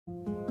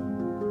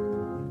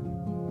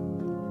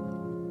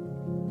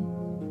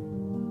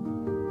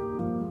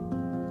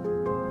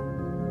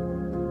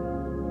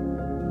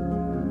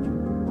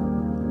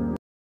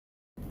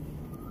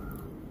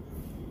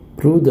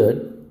Prove that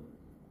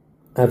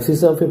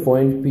abscissa of a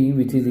point P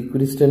which is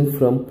equidistant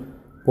from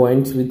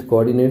points with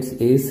coordinates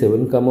a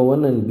 7,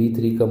 1 and b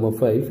 3,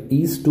 5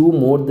 is 2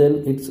 more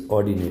than its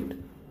ordinate.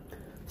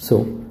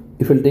 So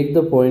if we'll take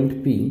the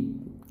point P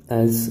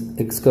as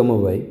x,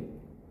 y,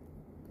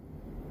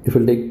 if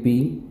we'll take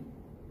P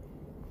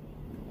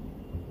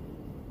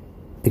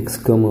x,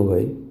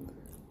 y,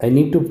 I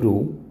need to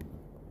prove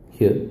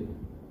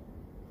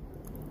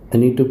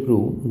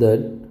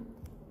that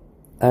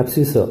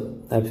abscissa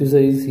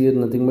is here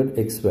nothing but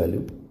x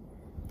value.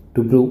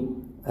 To prove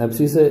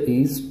abscissa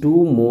is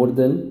 2 more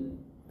than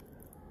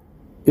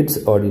its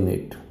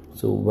ordinate,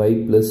 so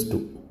y plus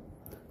 2.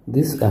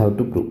 This I have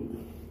to prove.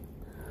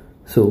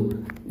 So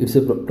it's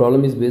a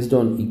problem is based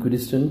on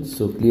equidistance.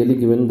 So clearly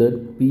given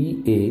that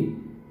P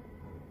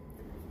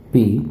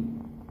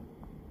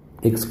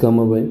x,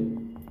 y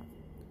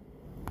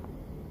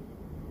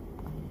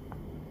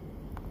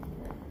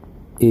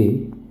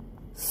a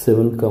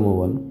 7,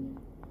 1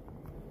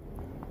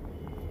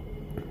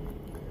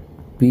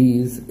 P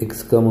is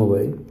x,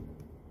 y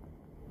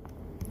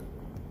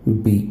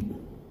b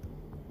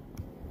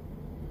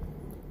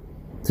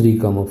 3,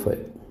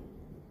 5.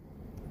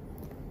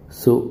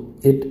 So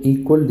at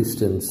equal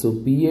distance, so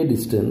PA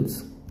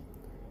distance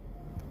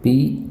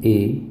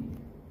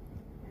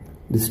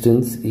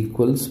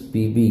equals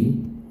PB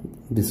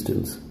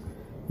distance.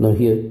 Now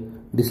here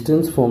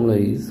distance formula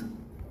is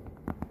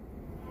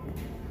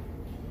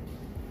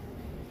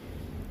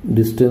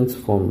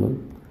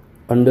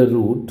under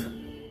root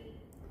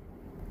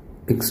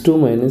x2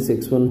 minus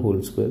x1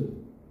 whole square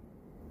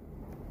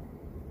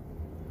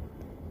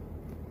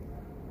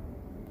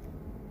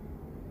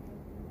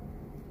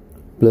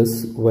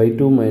plus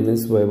y2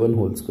 minus y1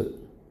 whole square.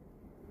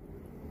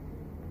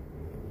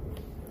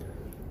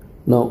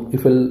 Now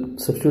if I'll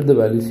substitute the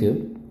values here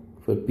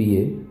for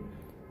PA,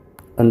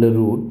 under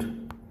root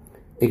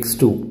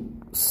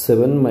x2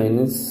 7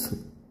 minus,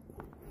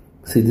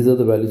 see these are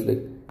the values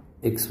like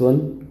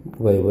x1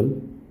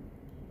 y1,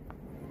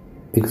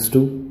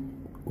 x2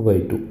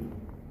 y2,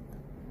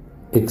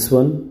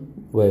 x1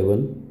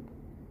 y1,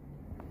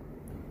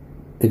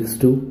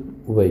 x2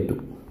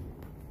 y2.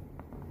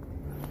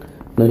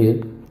 Now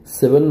here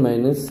 7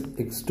 minus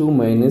x2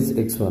 minus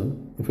x1,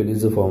 if it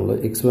is the formula,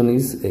 x1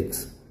 is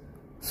x,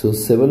 so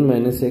 7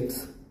 minus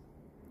x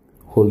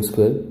whole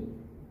square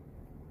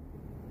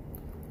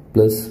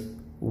plus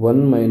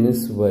 1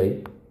 minus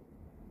y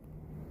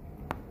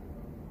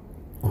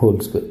whole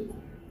square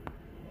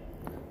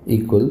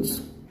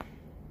equals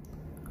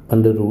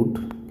under root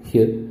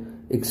here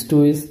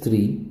x2 is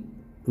 3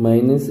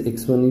 minus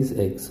x1 is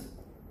x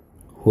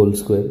whole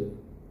square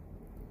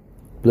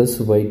plus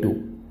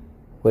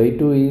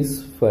y2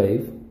 is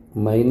 5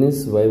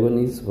 minus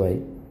y1 is y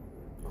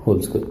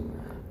whole square.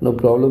 No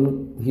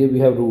problem, here we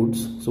have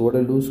roots, so what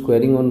I'll do,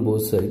 squaring on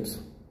both sides.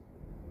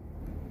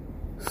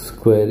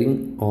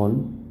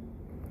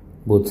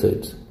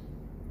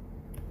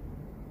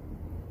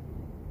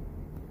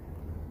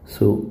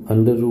 So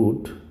under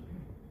root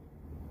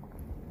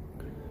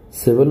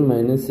 7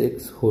 minus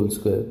x whole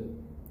square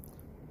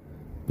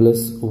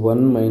plus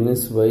 1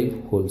 minus y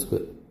whole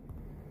square.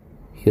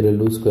 Here I'll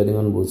do squaring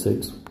on both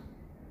sides.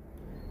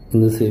 In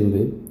the same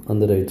way on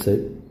the right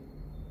side,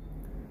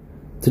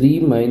 3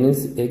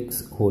 minus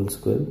x whole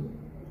square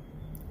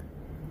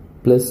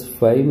plus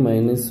 5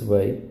 minus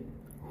y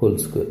whole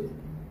square,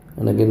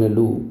 and again I'll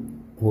do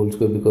whole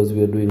square because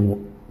we are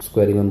doing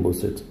squaring on both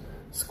sides.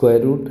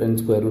 Square root and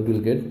square root will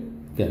get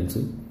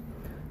cancelled.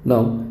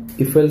 Now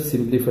if I'll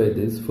simplify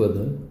this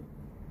further,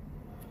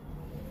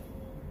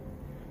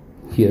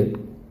 here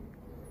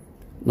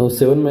now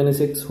 7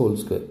 minus x whole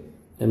square,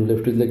 I'm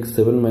left with like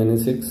 7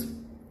 minus x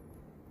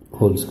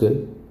whole square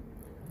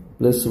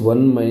plus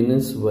 1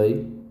 minus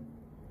y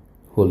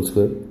whole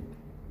square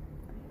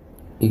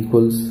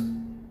equals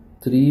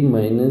 3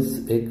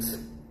 minus x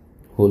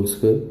whole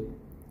square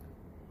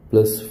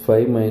plus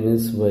 5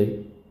 minus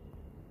y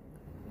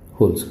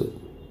whole square.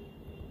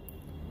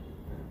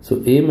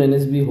 So a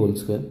minus b whole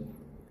square,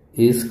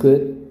 a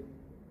square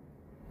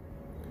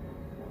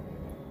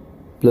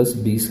plus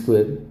b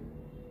square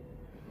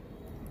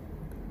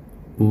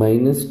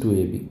minus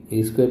 2ab,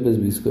 a square plus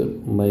b square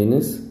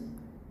minus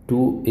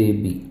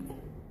 2ab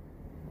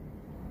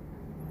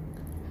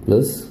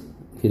plus,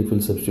 here we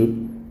will substitute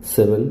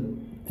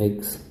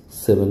 7x,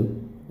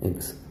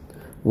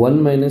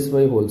 1 minus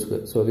y whole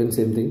square, so again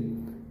same thing,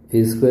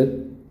 a square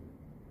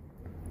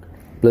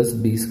plus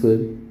b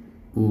square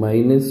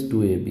minus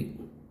 2ab,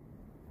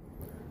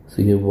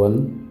 so here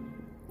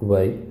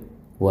 1y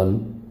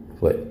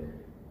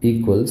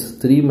equals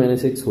 3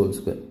 minus x whole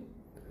square,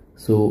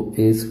 so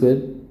a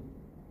square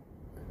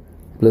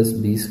plus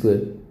b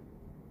square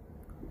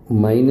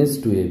minus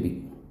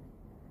 2ab.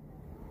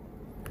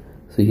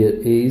 So here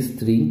a is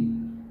 3,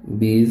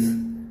 b is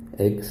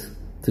x,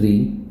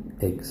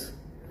 3x,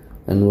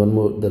 and one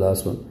more, the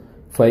last one,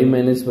 5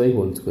 minus y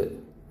whole square.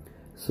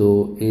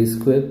 So a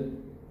square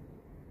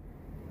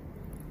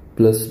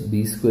plus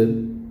b square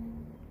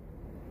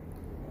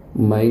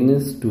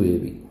minus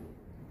 2ab.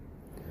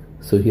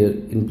 So here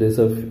in place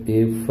of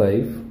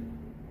a5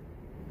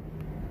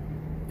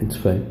 it's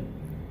 5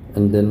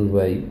 and then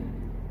y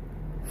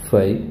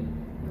 5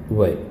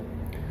 y.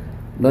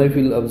 Now if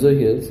you'll observe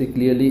here, see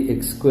clearly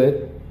x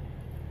square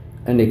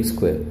and x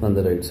square on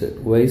the right side,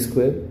 y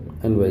square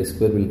and y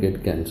square will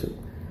get cancelled,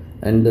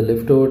 and the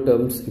leftover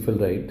terms if I'll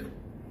write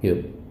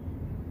here,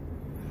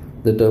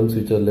 the terms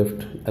which are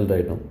left I'll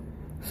write now.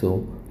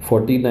 So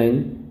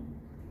 49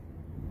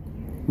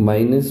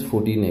 minus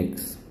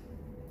 14x,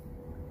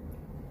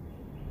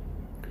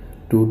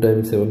 2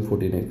 times 7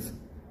 14x,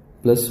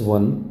 plus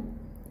 1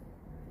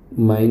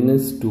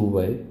 minus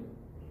 2y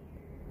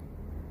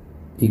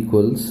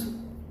equals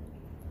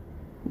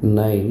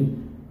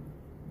 9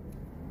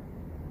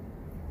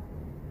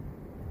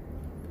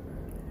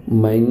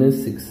 minus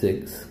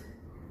 6x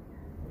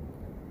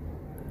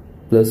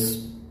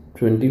plus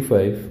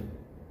 25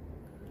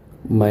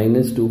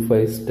 minus 2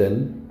 5 is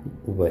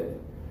 10y.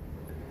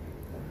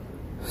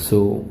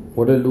 So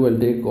what I'll do, I'll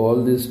take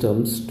all these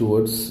terms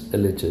towards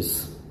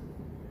LHS.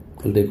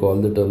 I'll take all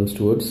the terms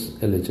towards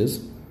LHS.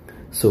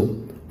 So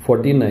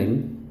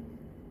 49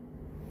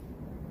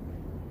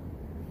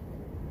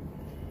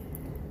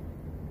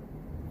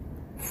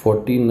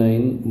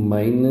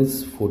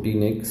 minus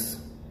 14x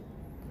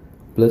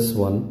plus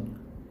 1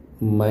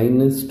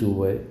 minus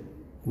 2y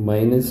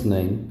minus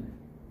 9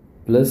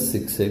 plus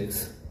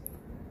 6x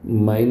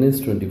minus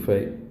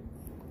 25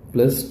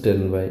 plus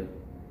 10y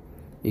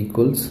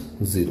equals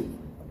 0.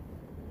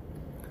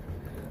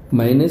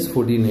 Minus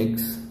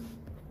 14x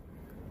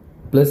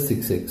plus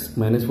 6x,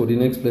 minus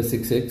 14x plus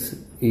 6x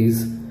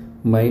is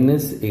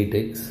minus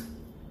 8x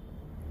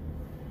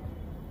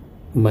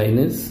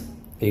minus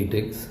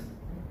 8x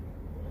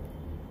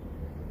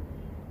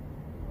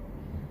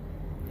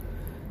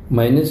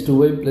minus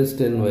 2y plus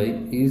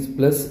 10y is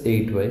plus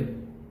 8y,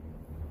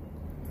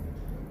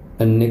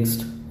 and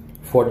next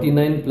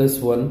 49 plus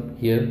 1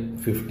 here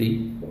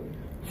 50,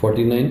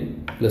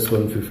 49 plus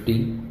 1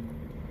 50,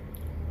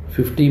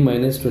 50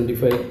 minus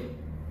 25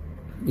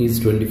 is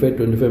 25,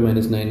 25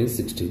 minus 9 is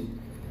 16.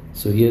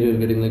 So here you are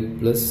getting like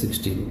plus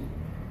 16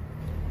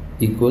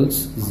 equals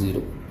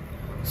 0.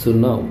 So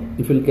now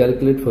if you will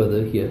calculate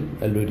further here,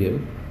 I'll do it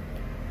here.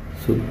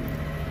 So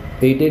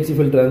 8x if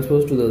I will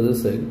transpose to the other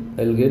side,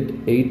 I'll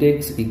get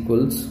 8x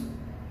equals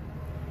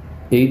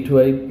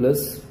 8y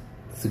plus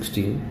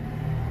 16.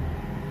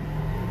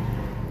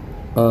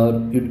 Or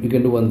you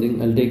can do one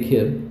thing, I'll take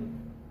here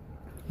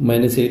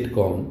minus 8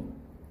 common.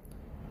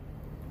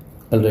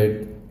 I'll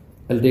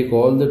take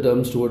all the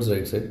terms towards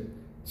right side.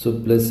 So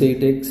plus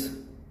 8x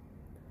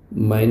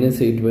minus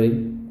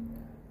 8y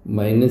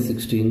minus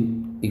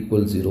 16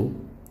 equals 0.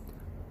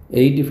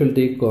 8 if I'll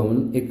take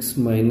common, x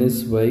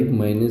minus y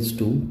minus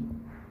 2.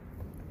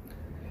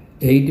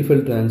 8 if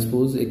I'll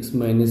transpose, x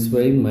minus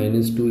y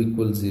minus 2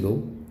 equals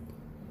 0,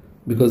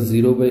 because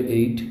 0 by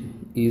 8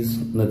 is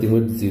nothing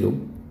but 0.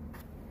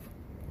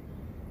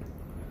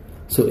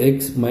 So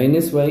x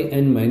minus y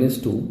and minus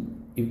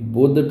 2, if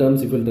both the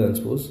terms if I'll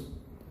transpose,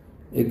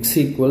 x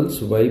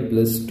equals y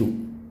plus 2.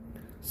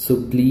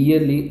 So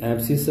clearly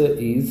abscissa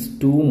is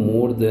 2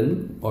 more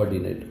than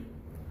ordinate.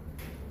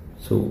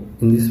 So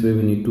in this way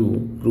we need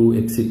to prove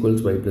x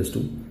equals y plus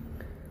 2.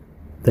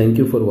 Thank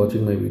you for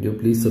watching my video.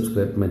 Please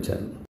subscribe my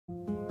channel.